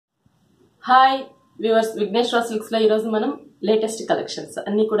Hi viewers, Vigneshwara silks la ee roju manam latest collections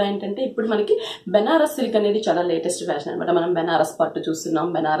అన్ని కూడా ఏంటంటే ఇప్పుడు మనకి బెనారస్ సిల్క్ అనేది చాలా లేటెస్ట్ ఫ్యాషన్ అన్నమాట. మనం బెనారస్ పట్టు చూస్తున్నాం,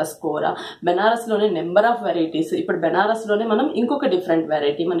 బెనారస్ కోర, బెనారస్ లోనే నెంబర్ ఆఫ్ వెరైటీస్. ఇప్పుడు బెనారస్ లోనే మనం ఇంకొక డిఫరెంట్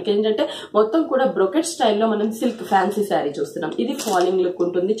వెరైటీ మనకి ఏంటంటే మొత్తం కూడా బ్రొకెట్ స్టైల్లో మనం సిల్క్ ఫ్యాన్సీ శారీ చూస్తున్నాం. ఇది ఫాలింగ్ లుక్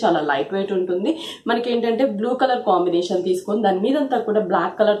ఉంటుంది, చాలా లైట్ వెయిట్ ఉంటుంది. మనకి ఏంటంటే బ్లూ కలర్ కాంబినేషన్ తీసుకొని దాని మీదంతా కూడా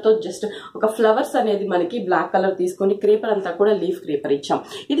బ్లాక్ కలర్ తో జస్ట్ ఒక ఫ్లవర్స్ అనేది మనకి బ్లాక్ కలర్ తీసుకొని క్రీపర్ అంతా కూడా లీఫ్ క్రీపర్ ఇచ్చాం.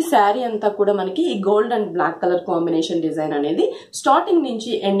 ఇది శారీ అంతా కూడా మనకి ఈ gold and black colour combination design అనేది స్టార్టింగ్ నుంచి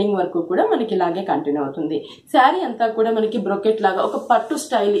ఎండింగ్ వరకు కూడా మనకి ఇలాగే కంటిన్యూ అవుతుంది. శారీ అంతా కూడా మనకి బ్రొకెట్ లాగా ఒక పట్టు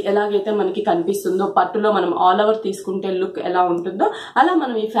స్టైల్ ఎలాగైతే మనకి కనిపిస్తుందో, పట్టులో మనం ఆల్ ఓవర్ తీసుకుంటే లుక్ ఎలా ఉంటుందో అలా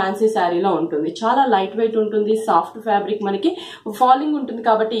మనం ఈ ఫ్యాన్సీ శారీలో ఉంటుంది. చాలా లైట్ వెయిట్ ఉంటుంది, సాఫ్ట్ ఫ్యాబ్రిక్, మనకి ఫాలింగ్ ఉంటుంది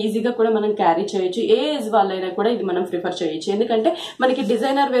కాబట్టి ఈజీగా కూడా మనం క్యారీ చేయొచ్చు. ఏ ఏజ్ వాళ్ళైనా కూడా ఇది మనం ప్రిఫర్ చేయొచ్చు. ఎందుకంటే మనకి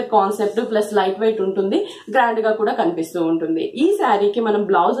designer wear concept plus light weight ఉంటుంది, గ్రాండ్ గా కూడా కనిపిస్తూ ఉంటుంది. ఈ శారీకి మనం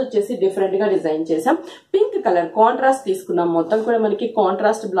బ్లౌజ్ వచ్చేసి డిఫరెంట్ గా డిజైన్ చేసాం. పింక్ కలర్ కాంట్రాస్ట్ తీసుకున్నాం. మొత్తం కూడా మనకి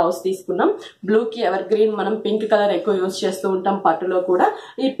కాంట్రాస్ట్ బ్లౌజ్ తీసుకున్నాం. బ్లూ కి ఎవర్ గ్రీన్, మనం పింక్ కలర్ ఎక్కువ యూజ్ చేస్తూ ఉంటాం పట్టులో కూడా.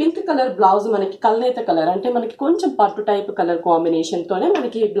 ఈ పింక్ కలర్ బ్లౌజ్ మనకి కల్నేత కలర్ అంటే మనకి కొంచెం పట్టు టైప్ కలర్ కాంబినేషన్ తోనే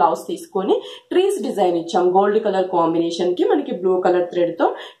మనకి బ్లౌజ్ తీసుకొని ట్రీస్ డిజైన్ ఇచ్చాం. గోల్డ్ కలర్ కాంబినేషన్ కి మనకి బ్లూ కలర్ థ్రెడ్ తో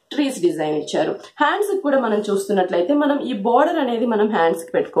ట్రీస్ డిజైన్ ఇచ్చారు. హ్యాండ్స్ కూడా మనం చూస్తున్నట్లయితే మనం ఈ బోర్డర్ అనేది మనం హ్యాండ్స్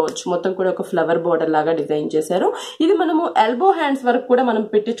కి పెట్టుకోవచ్చు. మొత్తం కూడా ఒక ఫ్లవర్ బోర్డర్ లాగా డిజైన్ చేశారు. ఇది మనము ఎల్బో హ్యాండ్స్ వరకు కూడా మనం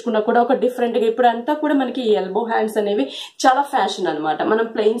పెట్టించుకున్నా కూడా ఒక డిఫరెంట్ గా, ఇప్పుడు అంతా కూడా మనకి ఈ ఎల్బో హ్యాండ్స్ అనేవి చాలా ఫ్యాషన్ అన్నమాట. మనం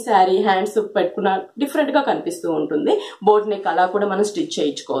ప్లెయిన్ శారీ హ్యాండ్స్ పెట్టుకున్న డిఫరెంట్ గా కనిపిస్తూ ఉంటుంది. బోట్ నెక్ అలా కూడా మనం స్టిచ్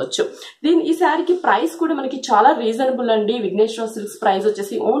చేయించుకోవచ్చు. ఈ శారీకి ప్రైస్ కూడా మనకి చాలా రీజనబుల్ అండి. విఘ్నేశ్వర సిల్క్స్ ప్రైస్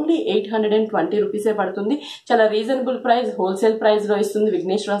వచ్చేసి ఓన్లీ 820 రూపీసే పడుతుంది. చాలా రీజనబుల్ ప్రైస్, హోల్సేల్ ప్రైస్ లో ఇస్తుంది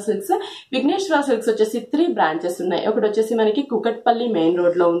విఘ్నేశ్వర సిల్క్స్. విఘ్నేశ్వర సిల్క్స్ వచ్చేసి 3 బ్రాంచెస్ ఉన్నాయి. ఒకటి వచ్చేసి మనకి కుకట్పల్లి మెయిన్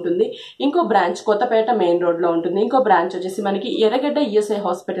రోడ్ లో ఉంటుంది, ఇంకో బ్రాంచ్ కొత్తపేట మెయిన్ రోడ్ లో ఉంటుంది, ఇంకో బ్రాంచ్ వచ్చేసి మనకి ఎర్రగడ్డ ఈఎస్ఐ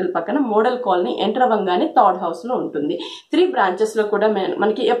హాస్పిటల్ పక్కన మోడల్ కాలనీ ఎంటర్ అవ్వగానే థర్డ్ హౌస్ లో ఉంటుంది. 3 బ్రాంచెస్ లో కూడా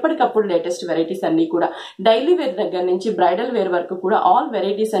మనకి ఎప్పటికప్పుడు లేటెస్ట్ వెరైటీస్ అన్ని కూడా డైలీ వేర్ దగ్గర నుంచి బ్రైడల్ వేర్ వరకు కూడా ఆల్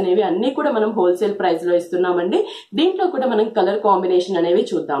వెరైటీస్ అనేవి అన్ని కూడా మనం హోల్సేల్ ప్రైస్ లో ఇస్తున్నామండి. దీంట్లో కూడా మనం కలర్ కాంబినేషన్ అనేవి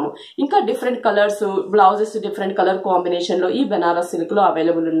చూద్దాము. ఇంకా different colours, blouses different colour combination లో ఈ బనారస్ సిల్క్ లో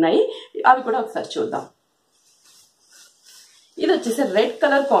అవైలబుల్ ఉన్నాయి. అవి కూడా ఒకసారి చూద్దాం. ఇది వచ్చేసి రెడ్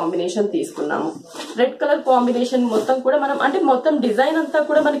కలర్ కాంబినేషన్ తీసుకున్నాము. రెడ్ కలర్ కాంబినేషన్ మొత్తం కూడా మనం అంటే మొత్తం డిజైన్ అంతా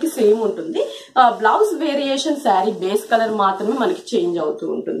కూడా మనకి సేమ్ ఉంటుంది. Blouse variation sari base colour మాత్రమే మనకి చేంజ్ అవుతూ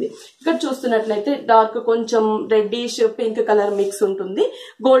ఉంటుంది. ఇక్కడ చూస్తున్నట్లయితే డార్క్ కొంచెం రెడ్డిష్ పింక్ కలర్ మిక్స్ ఉంటుంది.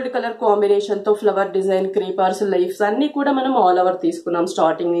 గోల్డ్ కలర్ కాంబినేషన్ తో ఫ్లవర్ డిజైన్, క్రీపర్స్, లీఫ్స్ అన్ని కూడా మనం ఆల్ ఓవర్ తీసుకున్నాం.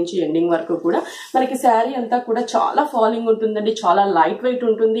 స్టార్టింగ్ నుంచి ఎండింగ్ వరకు కూడా మనకి శారీ అంతా కూడా చాలా ఫాలింగ్ ఉంటుందండి. చాలా లైట్ వెయిట్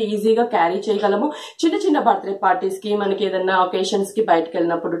ఉంటుంది, ఈజీగా క్యారీ చేయగలము. చిన్న చిన్న బర్త్డే పార్టీస్ కి, మనకి ఏదన్నా ఒకేషన్స్ కి, బయటకు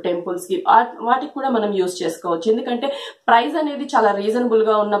వెళ్ళినప్పుడు టెంపుల్స్ కి, వాటికి కూడా మనం యూజ్ చేసుకోవచ్చు. ఎందుకంటే ప్రైస్ అనేది చాలా రీజనబుల్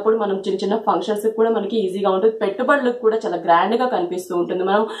గా ఉన్నప్పుడు మనం చిన్న చిన్న ఫంక్షన్స్ కూడా మనకి ఈజీగా ఉంటుంది. పెట్టుబడులకు కూడా చాలా గ్రాండ్ గా కనిపిస్తూ ఉంటుంది.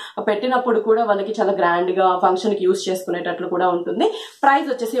 మనం పెట్టినప్పుడు కూడా వాళ్ళకి చాలా గ్రాండ్ గా ఫంక్షన్ కి యూజ్ చేసుకునేటట్లు కూడా ఉంటుంది. ప్రైస్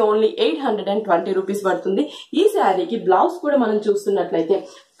వచ్చేసి ఓన్లీ 820 రూపీస్ పడుతుంది. ఈ శారీకి బ్లౌజ్ కూడా మనం చూస్తున్నట్లయితే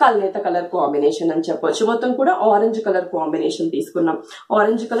కల్నేత కలర్ కాంబినేషన్ అని చెప్పొచ్చు. మొత్తం కూడా ఆరెంజ్ కలర్ కాంబినేషన్ తీసుకున్నాం.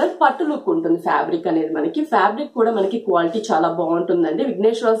 ఆరెంజ్ కలర్ పట్టు లుక్ ఉంటుంది. ఫ్యాబ్రిక్ అనేది మనకి ఫ్యాబ్రిక్ కూడా మనకి క్వాలిటీ చాలా బాగుంటుందండి.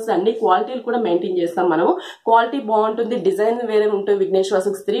 విఘ్నేశ్వరస్ అన్ని క్వాలిటీలు కూడా మెయింటైన్ చేస్తాం మనము. క్వాలిటీ బాగుంటుంది, డిజైన్ వేరే ఉంటుంది. విఘ్నేశ్వర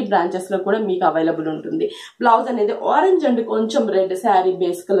 3 బ్రాంచెస్ లో కూడా మీకు అవైలబుల్ ఉంటుంది. బ్లౌజ్ అనేది ఆరెంజ్ అండ్ కొంచెం red sari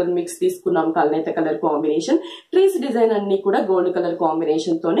base colour mix తీసుకున్నాం. కల్నేత కలర్ కాంబినేషన్, ట్రీస్ డిజైన్ అన్ని కూడా గోల్డ్ కలర్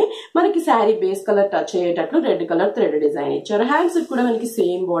కాంబినేషన్ తోనే మనకి sari base colour touch అయ్యేటట్లు red colour thread design ఇచ్చారు. హ్యాండ్స్ కూడా మనకి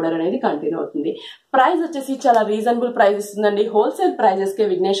సేమ్ బోర్డర్ అనేది కంటిన్యూ అవుతుంది. ప్రైస్ వచ్చేసి చాలా రీజనబుల్ ప్రైస్ ఇస్తుందండి. హోల్సేల్ ప్రైజెస్ కే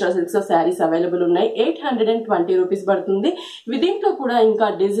విఘ్నేశ్వర సిల్క్స్ శారీస్ అవైలబుల్ ఉన్నాయి. 820 రూపీస్ పడుతుంది. దీంట్లో కూడా ఇంకా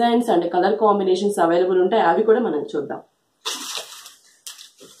designs and colour combinations available ఉంటాయి. అవి కూడా మనం చూద్దాం.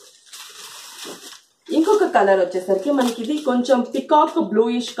 ఇంకొక కలర్ వచ్చేసరికి మనకి ఇది కొంచెం పికాక్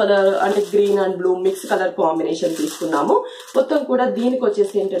బ్లూయిష్ కలర్ అంటే green and blue mix colour combination తీసుకున్నాము. మొత్తం కూడా దీనికి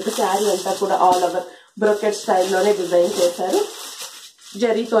వచ్చేసి ఏంటంటే శారీ అంతా కూడా ఆల్ ఓవర్ బ్రొకెట్ స్టైల్లోనే డిజైన్ చేశారు.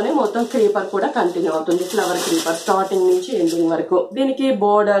 జరీతోనే మొత్తం క్రీపర్ కూడా కంటిన్యూ అవుతుంది. ఫ్లవర్ క్రీపర్ స్టార్టింగ్ నుంచి ఎండింగ్ వరకు. దీనికి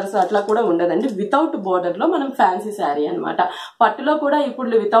బోర్డర్స్ అట్లా కూడా ఉండదండి. వితౌట్ బోర్డర్ లో మనం ఫ్యాన్సీ శారీ అనమాట. పట్టులో కూడా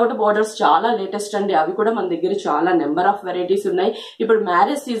ఇప్పుడు వితౌట్ బోర్డర్స్ చాలా లేటెస్ట్ అండి. అవి కూడా మన దగ్గర చాలా నెంబర్ ఆఫ్ వెరైటీస్ ఉన్నాయి. ఇప్పుడు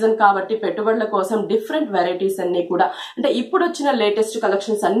మ్యారేజ్ సీజన్ కాబట్టి పెట్టుబడుల కోసం డిఫరెంట్ వెరైటీస్ అన్ని కూడా అంటే ఇప్పుడు వచ్చిన లేటెస్ట్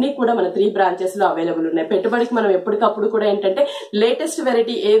కలెక్షన్స్ అన్ని కూడా మన 3 బ్రాంచెస్ లో అవైలబుల్ ఉన్నాయి. పెట్టుబడికి మనం ఎప్పటికప్పుడు కూడా ఏంటంటే లేటెస్ట్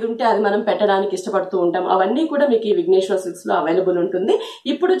వెరైటీ ఏది ఉంటే అది మనం పెట్టడానికి ఇష్టపడుతూ ఉంటాం. అవన్నీ కూడా మీకు ఈ విఘ్నేశ్వర సిల్క్స్ లో అవైలబుల్ ఉంటుంది.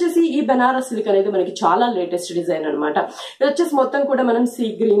 ఇప్పుడు వచ్చేసి ఈ బనారస్ సిల్క్ అనేది మనకి చాలా లేటెస్ట్ డిజైన్ అనమాట. ఇది వచ్చేసి మొత్తం కూడా మనం sea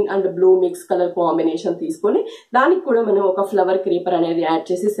green and blue mix colour combination తీసుకొని దానికి కూడా మనం ఒక ఫ్లవర్ క్రీపర్ అనేది యాడ్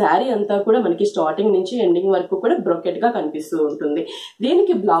చేసి శారీ అంతా కూడా మనకి స్టార్టింగ్ నుంచి ఎండింగ్ వరకు కూడా బ్రోకెట్ గా కనిపిస్తూ ఉంటుంది.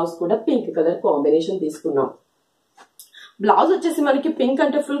 దీనికి బ్లౌజ్ కూడా పింక్ కలర్ కాంబినేషన్ తీసుకున్నాం. బ్లౌజ్ వచ్చేసి మనకి పింక్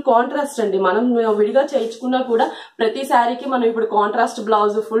అంటే ఫుల్ కాంట్రాస్ట్ అండి. మనం విడిగా చేయించుకున్నా కూడా ప్రతి శారీకి మనం ఇప్పుడు contrast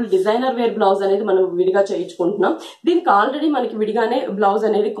blouse full designer wear blouse అనేది మనం విడిగా చేయించుకుంటున్నాం. దీనికి ఆల్రెడీ మనకి విడిగానే బ్లౌజ్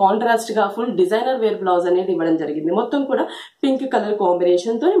అనేది కాంట్రాస్ట్ గా ఫుల్ డిజైనర్ వేర్ బ్లౌజ్ అనేది ఇవ్వడం జరిగింది. మొత్తం కూడా పింక్ కలర్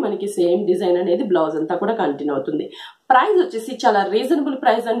కాంబినేషన్ తో మనకి సేమ్ డిజైన్ అనేది బ్లౌజ్ అంతా కూడా కంటిన్యూ అవుతుంది. ప్రైస్ వచ్చేసి చాలా రీజనబుల్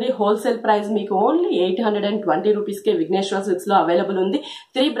ప్రైస్ అండి. హోల్సేల్ ప్రైస్ మీకు ఓన్లీ 820 రూపీస్ కే విఘ్నేశ్వర సిల్క్స్ లో అవైలబుల్ ఉంది.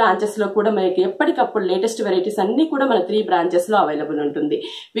 3 బ్రాంచెస్ లో కూడా మనకి ఎప్పటికప్పుడు లేటెస్ట్ వెరైటీస్ అన్ని కూడా మన 3 బ్రాంచెస్ లో అవైలబుల్ ఉంటుంది.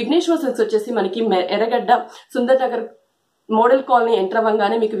 విఘ్నేశ్వర సిల్క్స్ వచ్చేసి మనకి ఎర్రగడ్డ Sundar Nagar model colony enter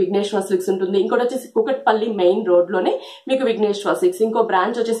అవ్వగానే మీకు విఘ్నేశ్వర సిల్క్స్ ఉంటుంది. ఇంకోటి వచ్చేసి కుకట్పల్లి మెయిన్ రోడ్ లోనే మీకు విఘ్నేశ్వర సిల్క్స్. ఇంకో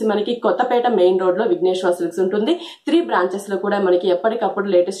బ్రాంచ్ వచ్చేసి మనకి కొత్తపేట మెయిన్ రోడ్ లో విఘ్నేశ్వర సిల్క్స్ ఉంటుంది. 3 బ్రాంచెస్ లో కూడా మనకి ఎప్పటికప్పుడు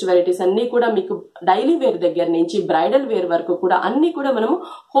లేటెస్ట్ వెరైటీస్ అన్ని కూడా మీకు డైలీ వేర్ దగ్గర నుంచి బ్రైడల్ వేర్ వరకు కూడా అన్ని కూడా మనము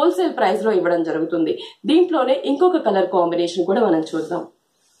హోల్సేల్ ప్రైస్ లో ఇవ్వడం జరుగుతుంది. దీంట్లోనే ఇంకొక కలర్ కాంబినేషన్ కూడా మనం చూద్దాం.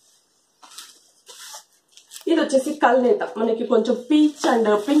 ఇది వచ్చేసి కల్నేత, మనకి కొంచెం peach and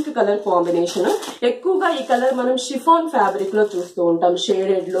pink colour combination. ఎక్కువగా ఈ కలర్ మనం షిఫాన్ ఫ్యాబ్రిక్ లో చూస్తూ ఉంటాం.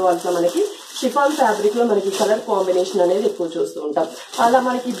 షేడెడ్ లో అట్లా మనకి షిఫాన్ ఫ్యాబ్రిక్ లో మనకి కలర్ కాంబినేషన్ అనేది ఎక్కువ చూస్తూ ఉంటాం. అలా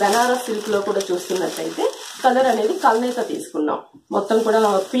మనకి బనారస్ సిల్క్ లో కూడా చూస్తున్నట్టయితే కలర్ అనేది కల్నేత తీసుకున్నాం. మొత్తం కూడా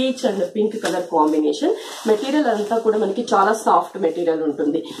peach and pink colour combination. Material అంతా కూడా మనకి చాలా సాఫ్ట్ మెటీరియల్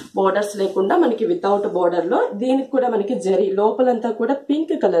ఉంటుంది. బోర్డర్స్ లేకుండా మనకి వితౌట్ బోర్డర్ లో దీనికి కూడా మనకి జరీ లోపలంతా కూడా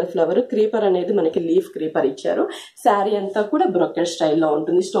పింక్ కలర్ ఫ్లవర్ క్రీపర్ అనేది మనకి లీఫ్ క్రీపర్ ఇచ్చారు. శారీ అంతా కూడా బ్రోకెట్ స్టైల్లో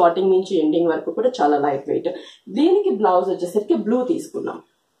ఉంటుంది. స్టార్టింగ్ నుంచి ఎండింగ్ వరకు కూడా చాలా లైట్ వెయిట్. దీనికి బ్లౌజ్ వచ్చేసరికి బ్లూ తీసుకున్నాం.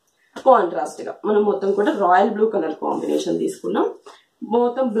 కాంట్రాస్ట్ గా మనం మొత్తం కూడా రాయల్ బ్లూ కలర్ కాంబినేషన్ తీసుకున్నాం.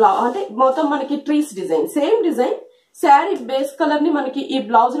 మొత్తం అంటే మొత్తం మనకి trees design same design. Sari base colour ని మనకి ఈ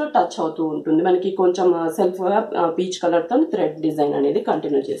బ్లౌజ్ లో టచ్ అవుతూ ఉంటుంది. మనకి కొంచెం సెల్ఫ్ గా పీచ్ కలర్ తో థ్రెడ్ డిజైన్ అనేది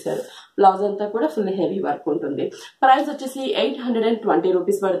కంటిన్యూ చేశారు. బ్లౌజ్ అంతా కూడా ఫుల్ హెవీ వర్క్ ఉంటుంది. ప్రైస్ వచ్చేసి 820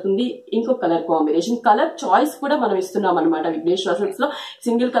 రూపీస్ పడుతుంది. ఇంకో కలర్ కాంబినేషన్, కలర్ చాయిస్ కూడా మనం ఇస్తున్నాం అనమాట. విఘ్నేశ్వర సిల్క్స్ లో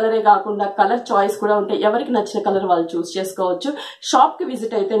సింగిల్ కలరే కాకుండా కలర్ చాయిస్ కూడా ఉంటాయి. ఎవరికి నచ్చిన కలర్ వాళ్ళు చూస్ చేసుకోవచ్చు. షాప్ కి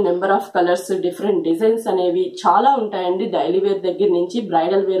విజిట్ అయితే number of colours different designs అనేవి చాలా ఉంటాయండి. డైలీ వేర్ దగ్గర నుంచి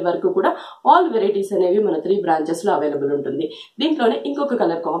బ్రైడల్ వేర్ వరకు కూడా ఆల్ వెరైటీస్ అనేవి మన 3 బ్రాంచెస్ లో అవైలబుల్ ఉంటుంది. దీంట్లోనే ఇంకొక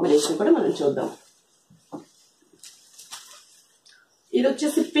కలర్ కాంబినేషన్ కూడా మనం చూద్దాం. ఇది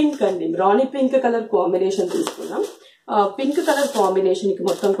వచ్చేసి పింక్ అండి, రాణి పింక్ కలర్ కాంబినేషన్ తీసుకున్నాం. పింక్ కలర్ కాంబినేషన్ కి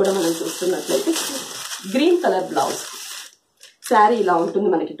మొత్తం కూడా మనం చూస్తున్నట్లయితే గ్రీన్ కలర్ బ్లౌజ్. శారీ ఇలా ఉంటుంది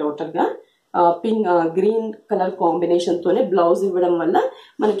మనకి టోటల్ గా. పింక్ గ్రీన్ కలర్ కాంబినేషన్ తోనే బ్లౌజ్ ఇవ్వడం వల్ల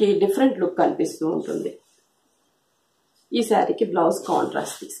మనకి డిఫరెంట్ లుక్ కనిపిస్తూ ఉంటుంది. ఈ శారీకి బ్లౌజ్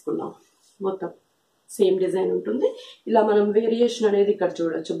కాంట్రాస్ట్ తీసుకున్నాం. మొత్తం సేమ్ డిజైన్ ఉంటుంది. ఇలా మనం వేరియేషన్ అనేది ఇక్కడ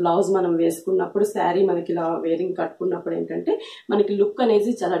చూడొచ్చు. బ్లౌజ్ మనం వేసుకున్నప్పుడు శారీ మనకి ఇలా వేరింగ్ కట్టుకున్నప్పుడు ఏంటంటే మనకి లుక్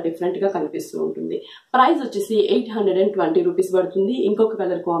అనేది చాలా డిఫరెంట్ గా కనిపిస్తూ ఉంటుంది. ప్రైస్ వచ్చేసి 820 రూపీస్ పడుతుంది. ఇంకొక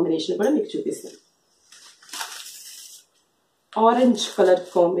కలర్ కాంబినేషన్ కూడా మీకు చూపిస్తాను. Orange colour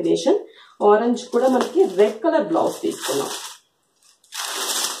combination. ఆరెంజ్ కూడా మనకి రెడ్ కలర్ బ్లౌజ్ తీసుకున్నాం.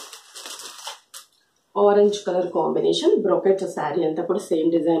 Orange colour combination brocade sari అంతా కూడా సేమ్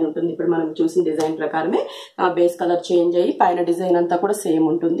డిజైన్ ఉంటుంది. ఇప్పుడు మనం చూసిన డిజైన్ ప్రకారమే బేస్ కలర్ చేంజ్ అయ్యి పైన డిజైన్ అంతా కూడా సేమ్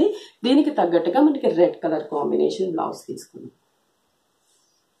ఉంటుంది. దీనికి తగ్గట్టుగా మనకి రెడ్ కలర్ కాంబినేషన్ బ్లౌజ్ తీసుకున్నాం.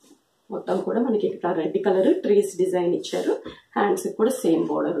 మొత్తం కూడా మనకి ఇక్కడ రెడ్ కలర్ ట్రీస్ డిజైన్ ఇచ్చారు. హ్యాండ్స్ కూడా సేమ్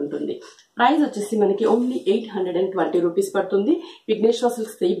బోర్డర్ ఉంటుంది. ప్రైస్ వచ్చేసి మనకి ఓన్లీ 820 రూపీస్ పడుతుంది. విఘ్నేశ్వర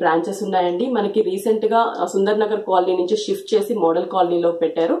సిల్క్స్ 3 బ్రాంచెస్ ఉన్నాయండి. మనకి రీసెంట్ గా సుందర్ నగర్ కాలనీ నుంచి షిఫ్ట్ చేసి మోడల్ కాలనీలో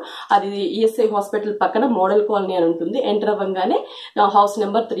పెట్టారు. అది ఈఎస్ఐ హాస్పిటల్ పక్కన మోడల్ కాలనీ అని ఉంటుంది. ఎంటర్ అవ్వగానే హౌస్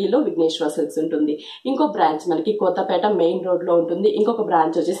నెంబర్ 3 లో విఘ్నేశ్వర సిల్క్స్ ఉంటుంది. ఇంకో బ్రాంచ్ మనకి కోతపేట మెయిన్ రోడ్ లో ఉంటుంది. ఇంకొక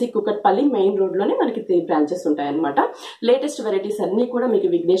బ్రాంచ్ వచ్చేసి కుకట్పల్లి మెయిన్ రోడ్ లోనే మనకి 3 బ్రాంచెస్ ఉంటాయన్నమాట. లేటెస్ట్ వెరైటీస్ అన్ని కూడా మీకు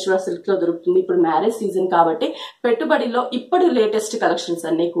విఘ్నేశ్వర సిల్క్స్ లో దొరుకుతుంది. ఇప్పుడు మ్యారేజ్ సీజన్ కాబట్టి పెట్టుబడిలో ఇప్పుడు లేటెస్ట్ కలెక్షన్స్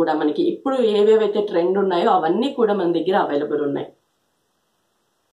అన్ని కూడా మనకి ఇప్పుడు ఏవేవైతే ట్రెండ్ ఉన్నాయో అవన్నీ కూడా మన దగ్గర అవైలబుల్ ఉన్నాయి.